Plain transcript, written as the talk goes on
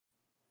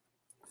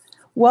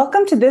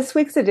Welcome to this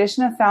week's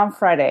edition of Found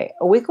Friday,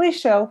 a weekly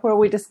show where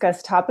we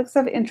discuss topics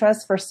of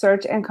interest for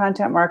search and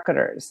content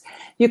marketers.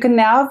 You can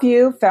now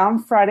view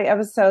Found Friday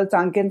episodes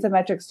on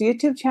Ginzametrix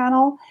YouTube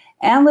channel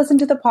and listen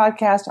to the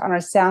podcast on our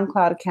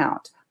SoundCloud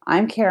account.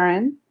 I'm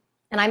Karen.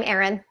 And I'm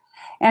Erin.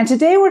 And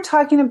today we're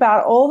talking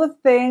about all the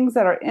things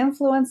that are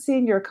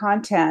influencing your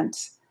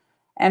content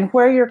and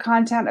where your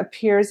content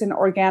appears in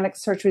organic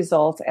search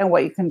results and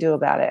what you can do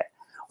about it.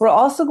 We're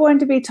also going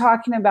to be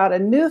talking about a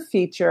new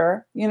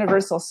feature,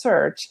 Universal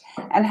Search,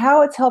 and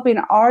how it's helping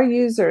our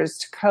users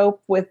to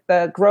cope with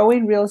the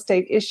growing real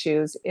estate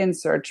issues in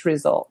search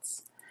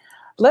results.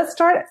 Let's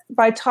start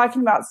by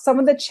talking about some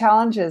of the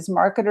challenges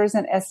marketers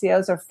and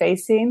SEOs are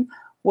facing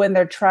when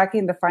they're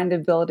tracking the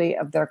findability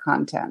of their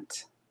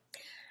content.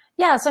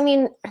 Yes, I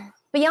mean,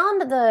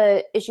 beyond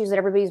the issues that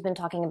everybody's been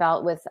talking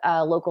about with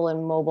local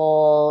and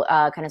mobile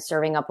kind of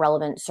serving up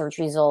relevant search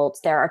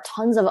results, there are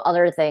tons of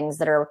other things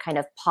that are kind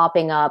of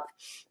popping up,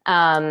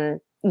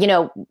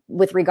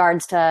 with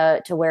regards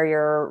to where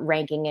you're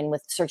ranking and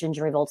with search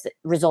engine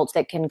results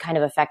that can kind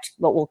of affect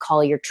what we'll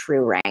call your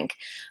true rank.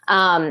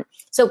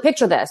 So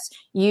picture this.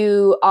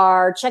 You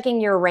are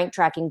checking your rank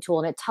tracking tool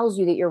and it tells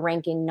you that you're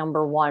ranking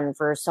number one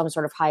for some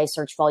sort of high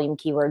search volume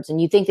keywords and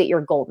you think that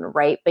you're golden,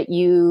 right? But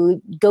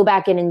you go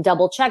back in and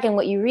double check and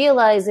what you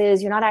realize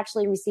is you're not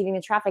actually receiving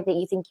the traffic that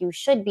you think you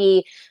should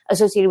be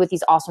associated with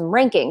these awesome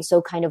rankings.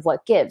 So kind of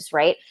what gives,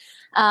 right?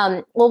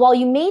 Well, while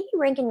you may be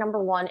ranking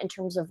number one in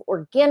terms of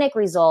organic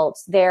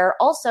results, there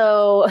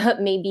also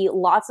may be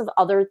lots of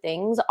other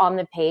things on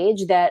the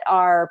page that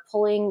are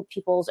pulling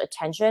people's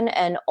attention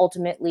and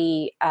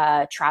ultimately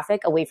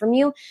traffic away from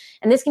you.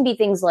 And this can be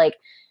things like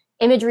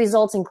image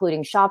results,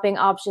 including shopping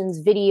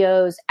options,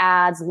 videos,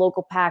 ads,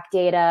 local pack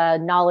data,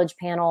 knowledge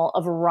panel,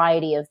 a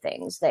variety of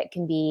things that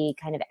can be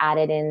kind of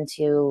added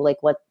into like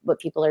what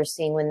people are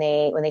seeing when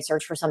they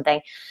search for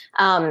something.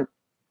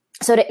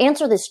 So to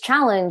answer this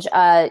challenge,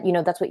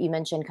 that's what you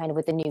mentioned kind of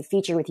with the new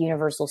feature with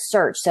Universal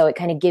Search. So it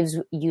kind of gives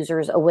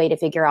users a way to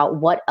figure out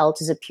what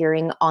else is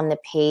appearing on the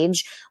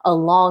page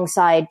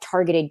alongside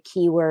targeted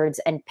keywords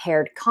and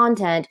paired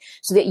content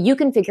so that you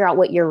can figure out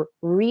what your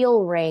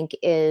real rank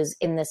is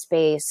in the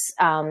space,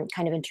 kind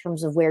of in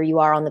terms of where you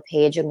are on the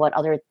page and what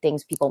other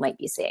things people might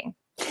be seeing.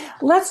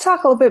 Let's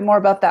talk a little bit more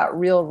about that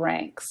real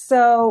rank.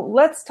 So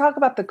let's talk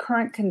about the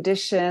current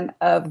condition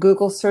of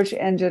Google search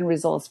engine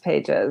results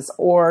pages,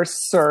 or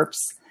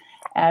SERPs,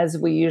 as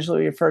we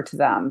usually refer to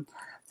them.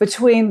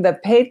 Between the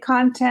paid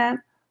content,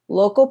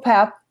 local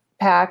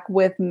pack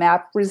with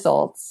map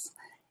results,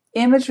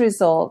 image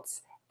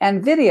results,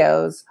 and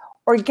videos,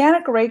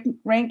 organic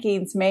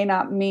rankings may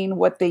not mean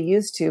what they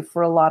used to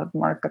for a lot of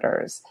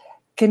marketers.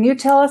 Can you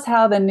tell us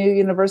how the new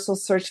Universal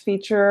Search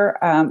feature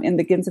in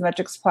the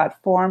Ginzametrix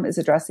platform is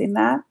addressing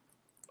that?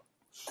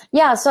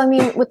 Yeah, so I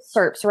mean, with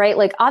SERPs, right?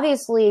 Like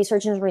obviously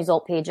search engine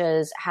result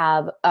pages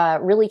have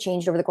really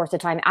changed over the course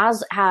of time,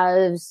 as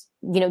has,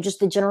 just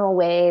the general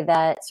way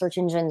that search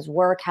engines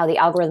work, how the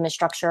algorithm is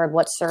structured,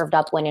 what's served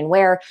up when and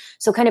where.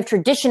 So kind of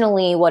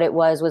traditionally what it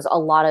was a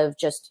lot of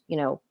just,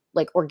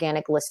 like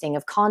organic listing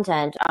of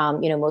content,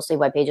 mostly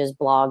web pages,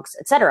 blogs,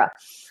 etc.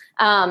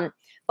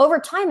 Over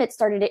time, it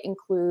started to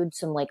include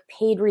some like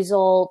paid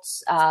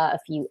results, a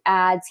few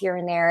ads here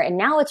and there. And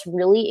now it's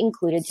really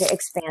included to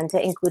expand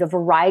to include a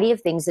variety of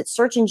things that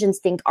search engines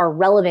think are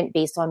relevant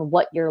based on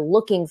what you're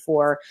looking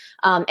for.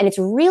 And it's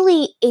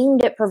really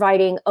aimed at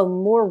providing a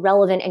more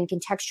relevant and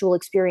contextual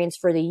experience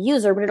for the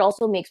user, but it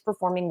also makes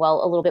performing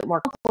well a little bit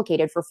more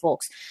complicated for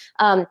folks.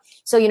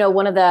 So,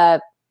 one of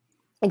the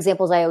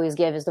examples I always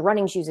give is the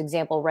running shoes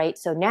example, right?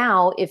 So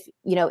now if,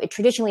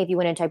 traditionally, if you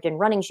went and typed in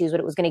running shoes, what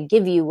it was going to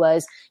give you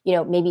was,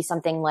 maybe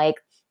something like,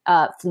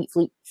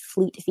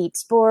 Fleet Feet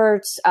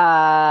Sports,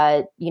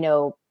 Nike,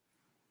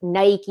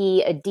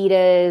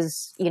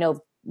 Adidas,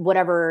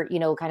 whatever,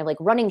 kind of like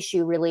running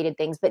shoe related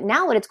things. But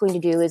now what it's going to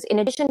do is, in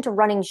addition to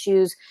running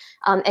shoes,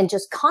 and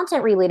just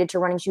content related to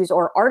running shoes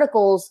or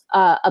articles,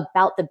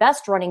 about the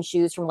best running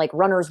shoes from like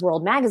Runner's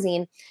World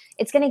magazine,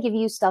 it's going to give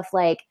you stuff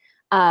like,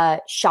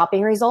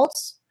 shopping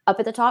results up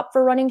at the top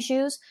for running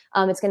shoes.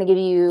 It's going to give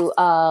you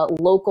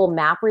local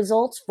map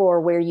results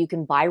for where you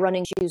can buy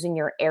running shoes in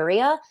your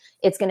area.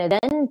 It's going to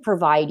then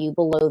provide you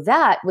below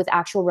that with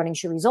actual running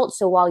shoe results.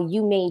 So while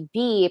you may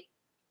be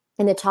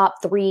in the top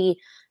 3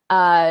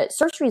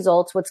 search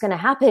results, what's going to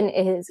happen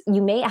is you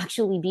may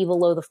actually be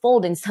below the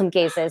fold in some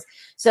cases.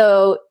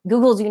 So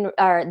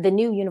the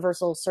new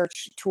Universal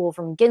Search tool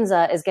from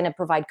Ginza is going to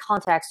provide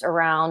context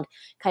around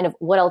kind of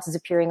what else is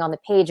appearing on the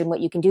page. And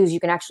what you can do is you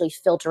can actually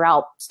filter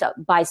out stuff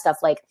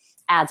like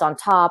ads on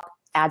top,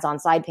 ads on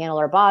side panel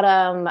or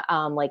bottom,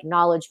 like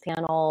knowledge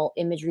panel,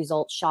 image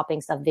results,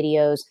 shopping stuff,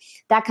 videos,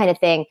 that kind of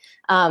thing.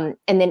 And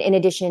then in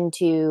addition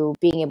to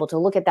being able to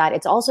look at that,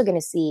 it's also going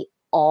to see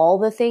all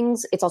the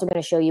things. It's also going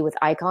to show you with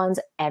icons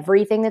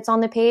everything that's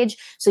on the page.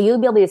 So you'll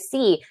be able to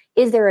see,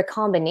 is there a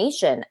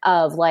combination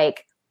of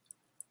like,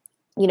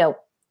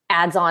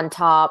 ads on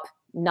top,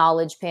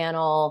 knowledge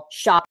panel,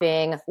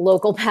 shopping,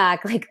 local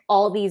pack, like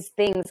all these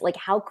things, like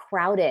how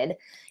crowded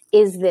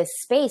is this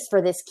space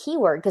for this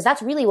keyword? Because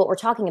that's really what we're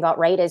talking about,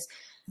 right? Is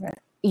Right.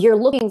 you're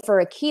looking for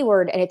a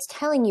keyword and it's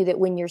telling you that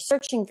when you're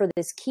searching for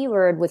this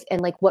keyword with,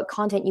 and like what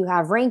content you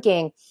have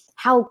ranking,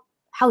 how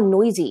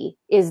noisy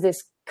is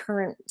this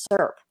current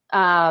SERP?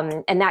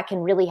 And that can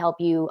really help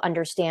you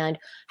understand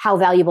how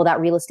valuable that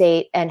real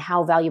estate and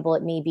how valuable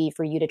it may be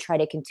for you to try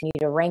to continue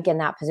to rank in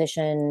that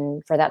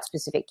position for that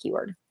specific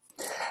keyword.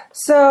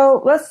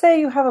 So let's say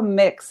you have a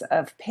mix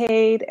of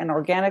paid and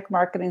organic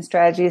marketing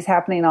strategies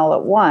happening all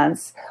at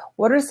once.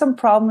 What are some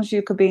problems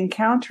you could be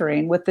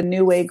encountering with the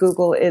new way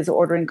Google is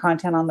ordering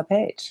content on the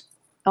page?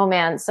 Oh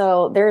man,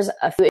 so there's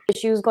a few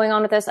issues going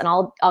on with this, and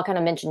I'll kind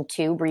of mention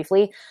two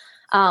briefly.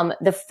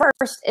 The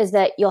first is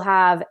that you'll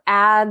have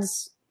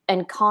ads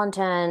and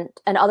content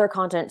and other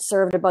content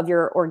served above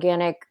your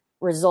organic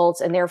results,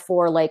 and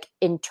therefore, like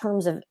in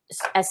terms of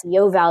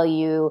SEO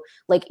value,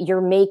 like you're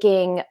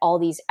making all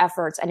these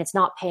efforts and it's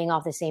not paying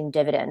off the same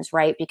dividends,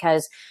 right?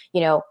 Because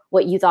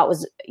what you thought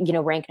was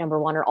rank number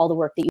one, or all the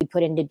work that you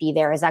put in to be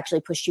there, has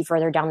actually pushed you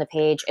further down the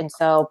page. And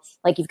so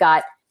like you've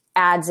got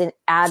ads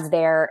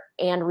there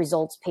and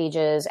results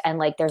pages, and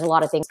like there's a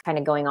lot of things kind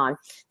of going on.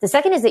 The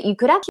second is that you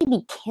could actually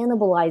be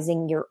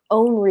cannibalizing your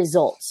own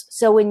results.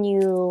 So when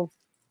you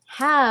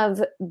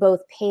have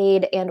both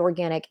paid and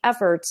organic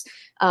efforts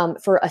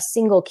for a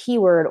single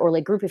keyword or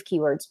like group of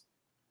keywords,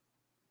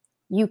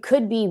 you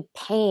could be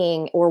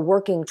paying or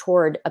working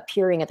toward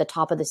appearing at the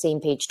top of the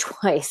same page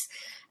twice.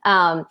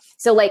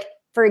 So like,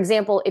 for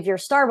example, if you're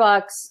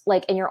Starbucks,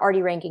 like, and you're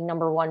already ranking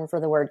number one for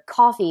the word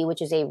coffee,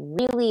 which is a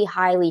really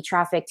highly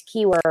trafficked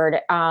keyword,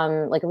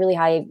 like a really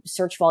high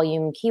search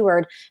volume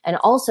keyword, and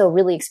also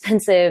really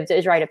expensive to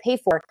try to pay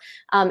for.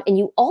 And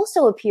you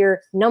also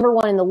appear number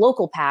one in the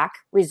local pack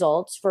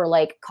results for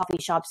like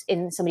coffee shops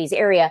in somebody's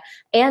area,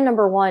 and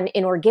number one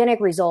in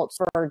organic results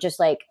for just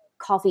like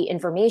coffee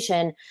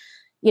information,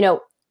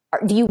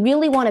 do you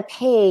really want to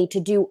pay to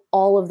do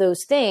all of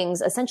those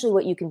things? Essentially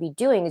what you can be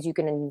doing is you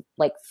can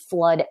like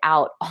flood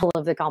out all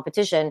of the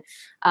competition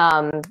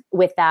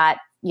with that,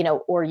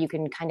 or you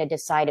can kind of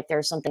decide if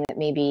there's something that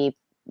may be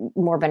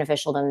more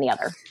beneficial than the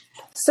other.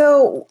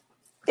 So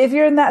if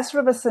you're in that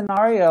sort of a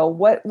scenario,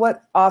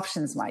 what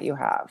options might you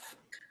have?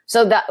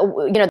 So that,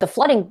 the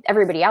flooding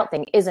everybody out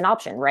thing is an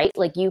option, right?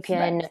 Like you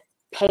can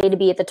pay to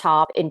be at the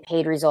top in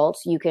paid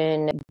results. You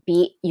can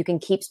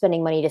keep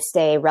spending money to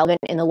stay relevant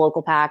in the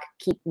local pack,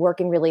 keep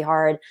working really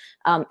hard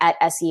at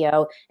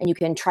SEO, and you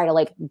can try to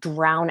like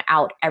drown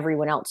out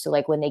everyone else. So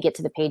like when they get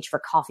to the page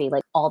for coffee,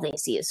 like all they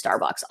see is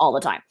Starbucks all the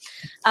time.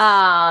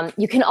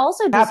 You can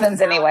also do happens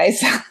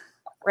anyways.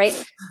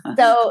 Right?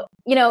 So,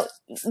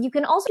 you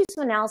can also do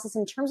some analysis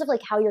in terms of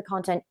like how your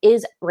content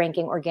is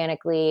ranking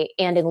organically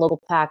and in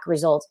local pack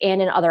results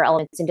and in other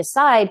elements, and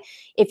decide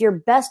if you're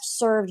best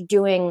served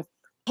doing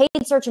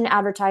paid search and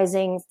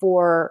advertising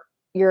for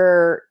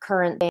your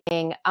current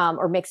thing,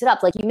 or mix it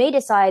up. Like you may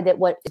decide that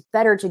what is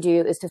better to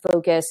do is to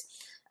focus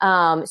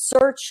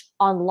search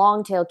on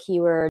long tail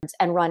keywords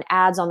and run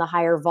ads on the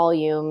higher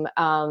volume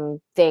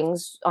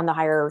things, on the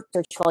higher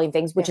search volume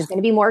things, which is going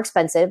to be more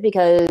expensive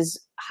because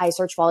high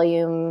search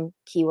volume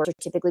keywords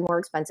are typically more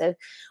expensive.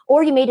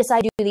 Or you may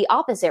decide to do the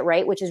opposite,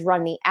 right? Which is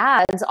run the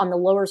ads on the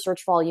lower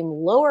search volume,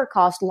 lower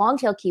cost, long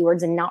tail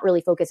keywords and not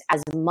really focus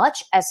as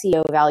much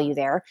SEO value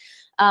there,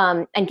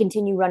 and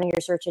continue running your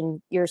search and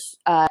your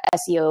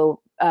SEO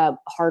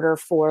harder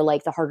for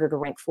like the harder to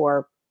rank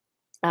for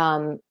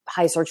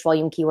high search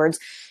volume keywords.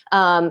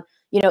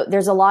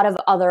 There's a lot of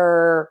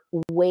other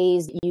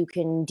ways you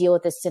can deal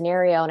with this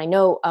scenario. And I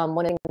know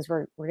one of the things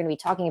we're going to be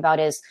talking about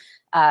is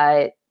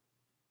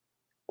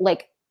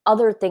like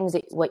other things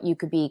that what you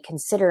could be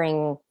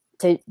considering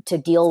to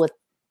deal with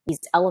these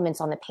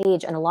elements on the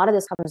page. And a lot of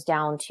this comes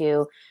down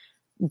to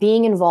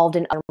being involved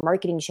in other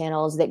marketing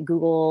channels that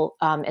Google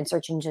and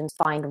search engines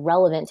find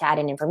relevant to add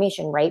in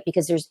information, right?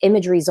 Because there's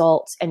image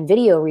results and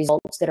video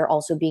results that are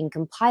also being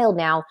compiled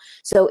now.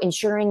 So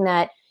ensuring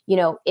that,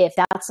 if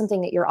that's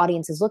something that your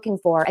audience is looking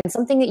for and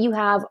something that you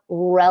have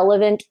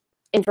relevant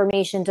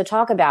information to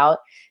talk about,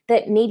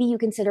 that maybe you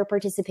consider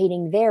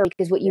participating there,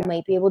 because what you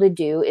might be able to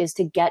do is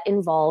to get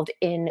involved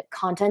in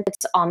content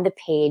that's on the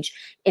page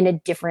in a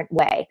different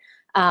way.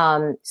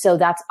 So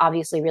that's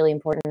obviously really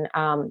important.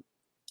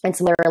 And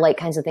some other like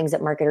kinds of things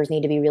that marketers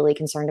need to be really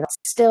concerned about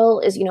still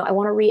is, I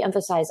want to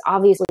reemphasize,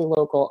 obviously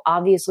local,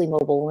 obviously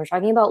mobile. When we're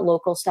talking about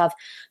local stuff,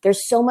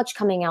 there's so much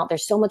coming out.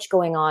 There's so much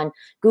going on.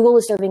 Google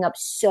is serving up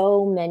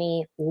so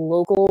many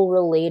local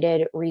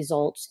related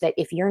results that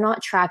if you're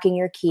not tracking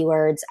your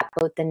keywords at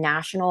both the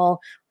national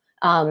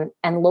and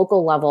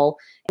local level,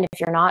 and if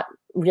you're not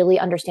really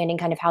understanding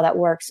kind of how that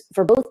works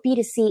for both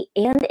B2C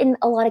and in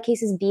a lot of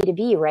cases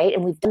B2B, right?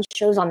 And we've done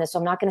shows on this, so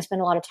I'm not going to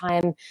spend a lot of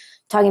time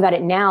talking about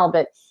it now,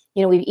 but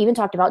we've even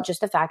talked about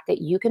just the fact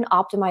that you can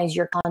optimize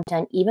your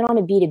content even on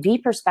a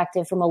B2B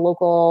perspective from a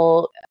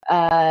local,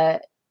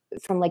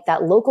 from like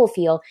that local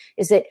feel,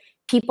 is that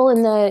people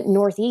in the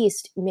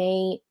Northeast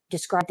may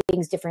describe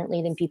things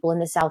differently than people in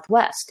the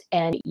Southwest.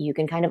 And you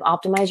can kind of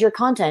optimize your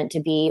content to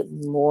be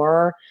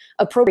more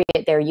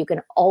appropriate there. You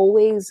can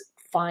always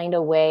find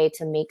a way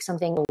to make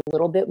something a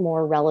little bit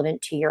more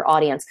relevant to your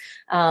audience.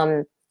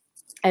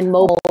 And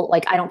mobile,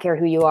 like, I don't care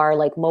who you are,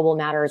 like, mobile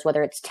matters,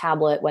 whether it's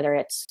tablet, whether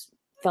it's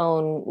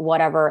phone,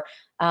 whatever.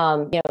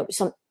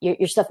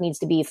 Your stuff needs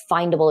to be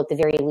findable at the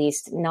very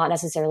least. Not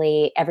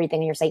necessarily everything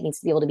on your site needs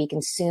to be able to be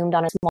consumed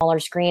on a smaller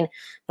screen,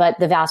 but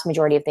the vast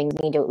majority of things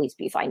need to at least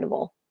be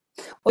findable.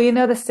 Well, you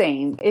know the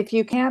saying, if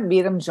you can't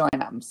beat them, join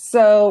them.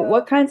 So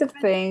what kinds of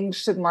things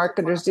should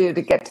marketers do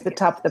to get to the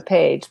top of the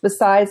page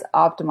besides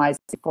optimizing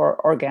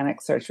for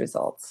organic search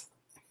results?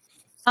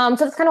 So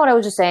that's kind of what I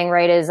was just saying,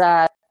 right? Is,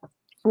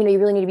 you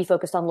really need to be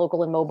focused on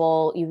local and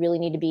mobile. You really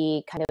need to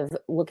be kind of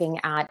looking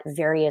at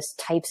various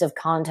types of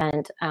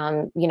content,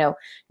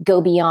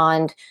 go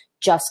beyond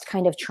just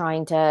kind of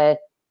trying to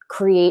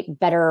create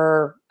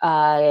better,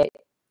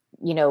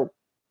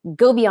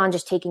 go beyond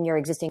just taking your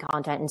existing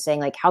content and saying,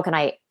 like, how can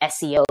I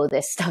SEO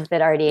this stuff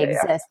that already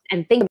exists?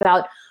 And think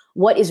about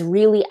what is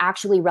really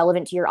actually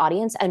relevant to your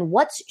audience and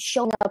what's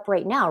showing up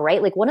right now,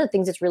 right? Like, one of the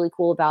things that's really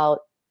cool about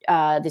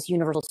this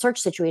universal search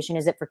situation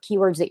is that for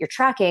keywords that you're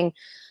tracking,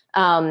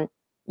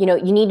 you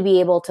need to be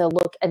able to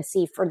look and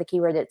see for the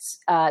keyword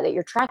that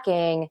you're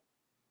tracking,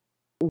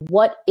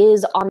 what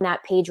is on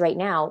that page right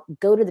now.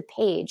 Go to the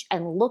page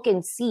and look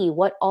and see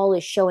what all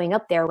is showing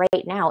up there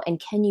right now.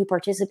 And can you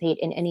participate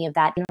in any of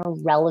that in a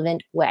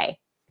relevant way?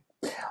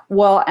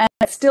 Well, and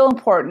it's still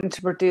important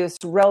to produce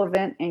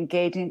relevant,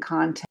 engaging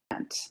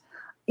content,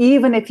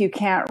 even if you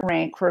can't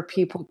rank where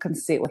people can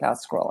see it without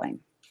scrolling.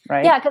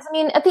 Right? Yeah, because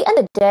at the end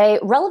of the day,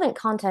 relevant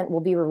content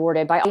will be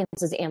rewarded by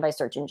audiences and by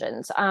search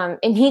engines.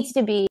 It needs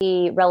to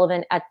be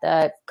relevant at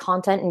the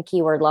content and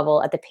keyword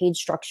level, at the page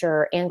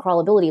structure and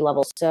crawlability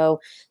level. So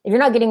if you're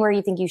not getting where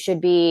you think you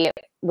should be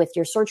with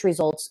your search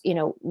results,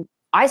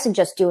 I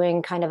suggest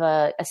doing kind of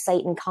a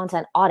site and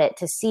content audit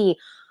to see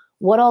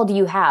what all do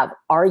you have.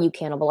 Are you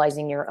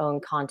cannibalizing your own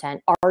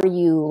content? Are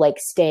you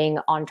staying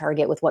on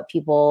target with what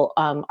people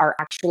are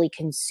actually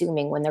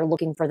consuming when they're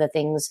looking for the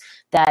things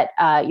that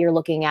you're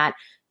looking at?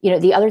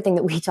 The other thing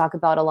that we talk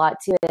about a lot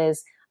too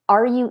is,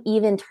 are you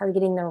even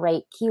targeting the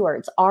right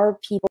keywords? Are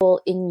people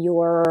in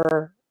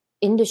your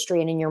industry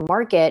and in your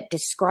market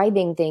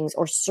describing things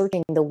or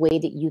searching the way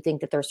that you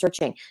think that they're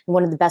searching? And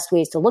one of the best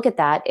ways to look at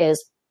that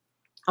is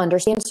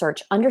understand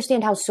search,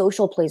 understand how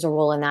social plays a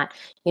role in that.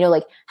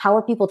 How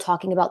are people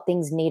talking about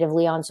things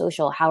natively on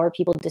social? How are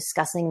people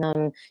discussing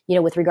them,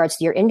 with regards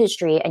to your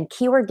industry? And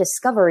keyword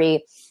discovery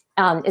is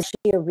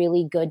actually a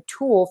really good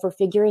tool for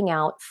figuring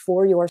out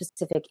for your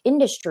specific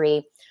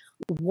industry,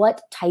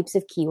 what types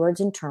of keywords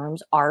and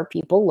terms are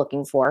people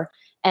looking for,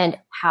 and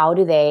how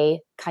do they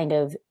kind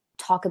of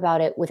talk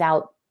about it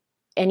without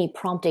any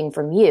prompting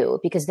from you?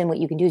 Because then what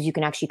you can do is you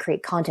can actually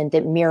create content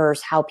that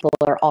mirrors how people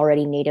are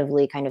already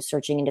natively kind of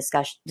searching and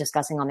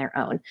discussing on their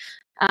own.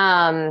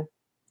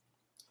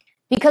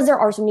 Because there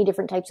are so many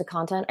different types of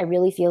content, I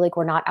really feel like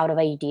we're not out of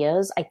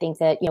ideas. I think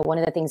that, one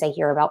of the things I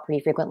hear about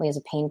pretty frequently as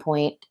a pain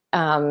point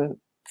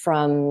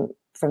from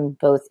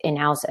both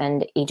in-house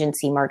and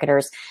agency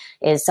marketers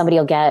is somebody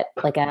will get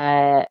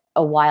a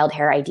wild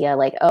hair idea,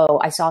 like, oh,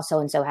 I saw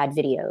so-and-so had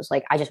videos.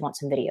 I just want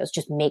some videos,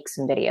 just make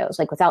some videos,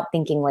 without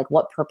thinking,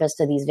 what purpose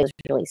do these videos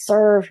really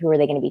serve? Who are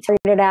they going to be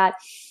targeted at?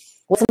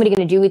 What's somebody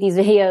going to do with these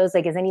videos?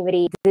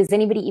 Does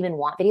anybody even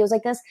want videos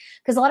like this?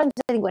 Because a lot of times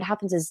I think what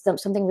happens is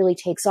something really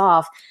takes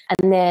off,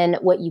 and then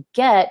what you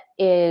get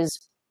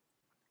is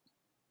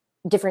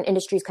different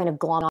industries kind of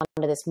glom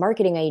onto this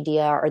marketing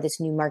idea or this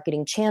new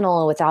marketing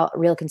channel without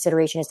real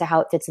consideration as to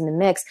how it fits in the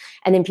mix.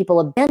 And then people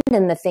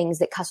abandon the things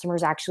that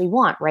customers actually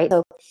want, right?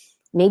 So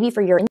maybe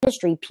for your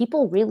industry,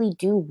 people really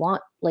do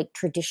want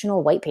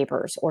traditional white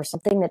papers or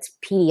something that's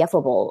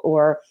PDFable,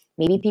 or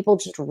maybe people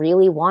just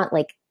really want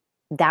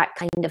that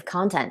kind of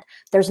content.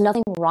 There's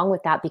nothing wrong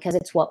with that because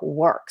it's what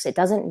works. It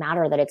doesn't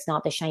matter that it's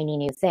not the shiny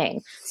new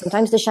thing.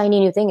 Sometimes the shiny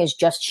new thing is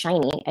just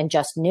shiny and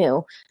just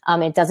new.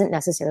 It doesn't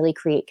necessarily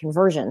create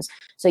conversions.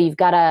 So you've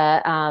got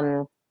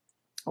to,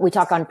 we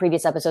talk on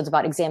previous episodes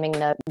about examining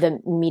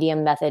the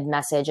medium, method,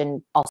 message,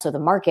 and also the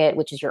market,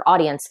 which is your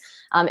audience,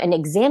 and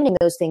examining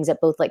those things at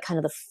both kind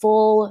of the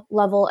full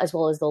level as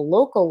well as the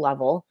local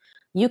level.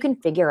 You can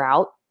figure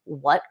out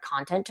what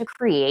content to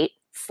create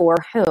for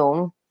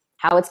whom,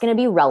 how it's going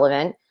to be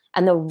relevant,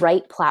 and the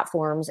right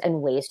platforms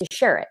and ways to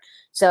share it.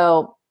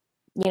 So,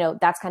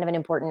 that's kind of an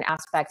important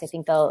aspect. I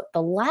think the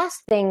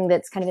last thing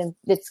that's kind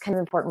of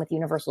important with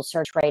universal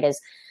search, right, is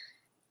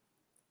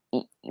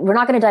we're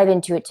not going to dive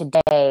into it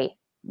today,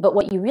 but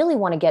what you really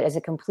want to get is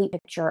a complete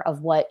picture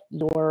of what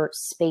your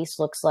space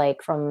looks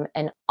like from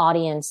an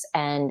audience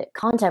and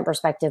content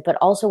perspective, but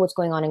also what's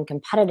going on in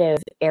competitive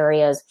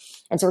areas.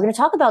 And so we're going to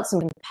talk about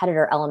some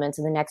competitor elements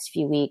in the next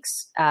few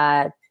weeks,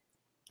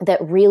 that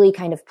really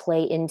kind of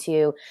play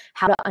into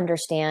how to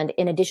understand,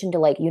 in addition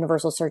to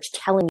universal search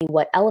telling you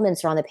what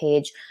elements are on the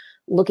page,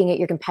 looking at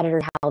your competitor,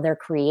 how they're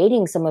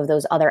creating some of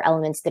those other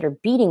elements that are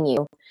beating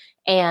you,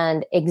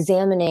 and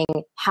examining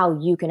how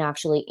you can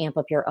actually amp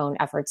up your own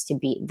efforts to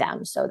beat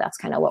them. So that's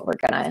kind of what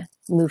we're going to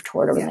move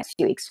toward over the next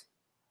few weeks.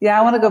 Yeah,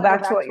 I want to go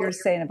back to what you're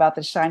saying about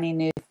the shiny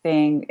new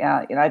thing.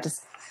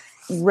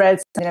 read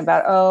something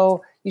about,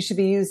 oh, you should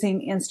be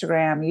using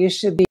Instagram, you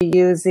should be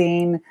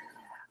using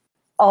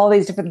all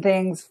these different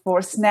things for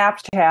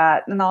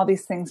Snapchat and all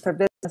these things for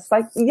business.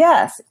 Like,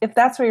 yes, if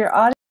that's where your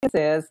audience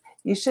is,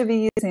 you should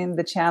be using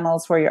the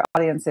channels where your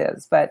audience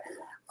is. But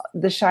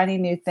the shiny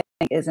new thing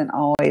isn't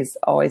always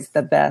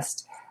the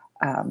best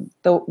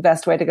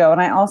way to go.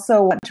 And I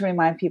also want to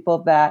remind people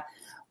that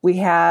we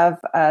have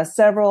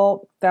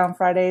several Found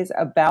Fridays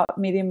about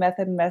Media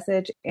Method and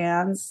Message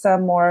and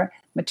some more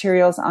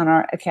materials on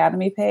our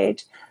Academy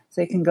page. So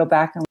you can go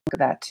back and look at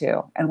that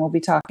too. And we'll be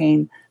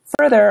talking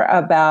further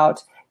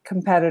about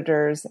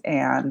competitors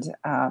and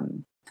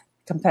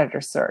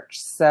competitor search.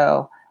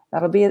 So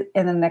that'll be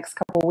in the next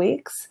couple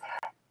weeks.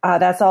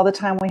 That's all the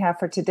time we have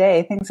for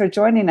today. Thanks for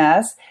joining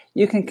us.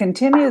 You can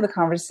continue the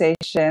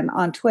conversation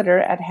on Twitter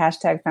at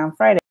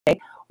 #FoundFriday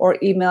or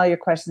email your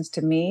questions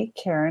to me,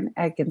 Karen,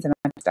 at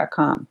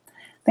ginsandmemphis.com.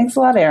 Thanks a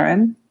lot,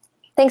 Erin.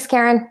 Thanks,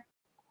 Karen.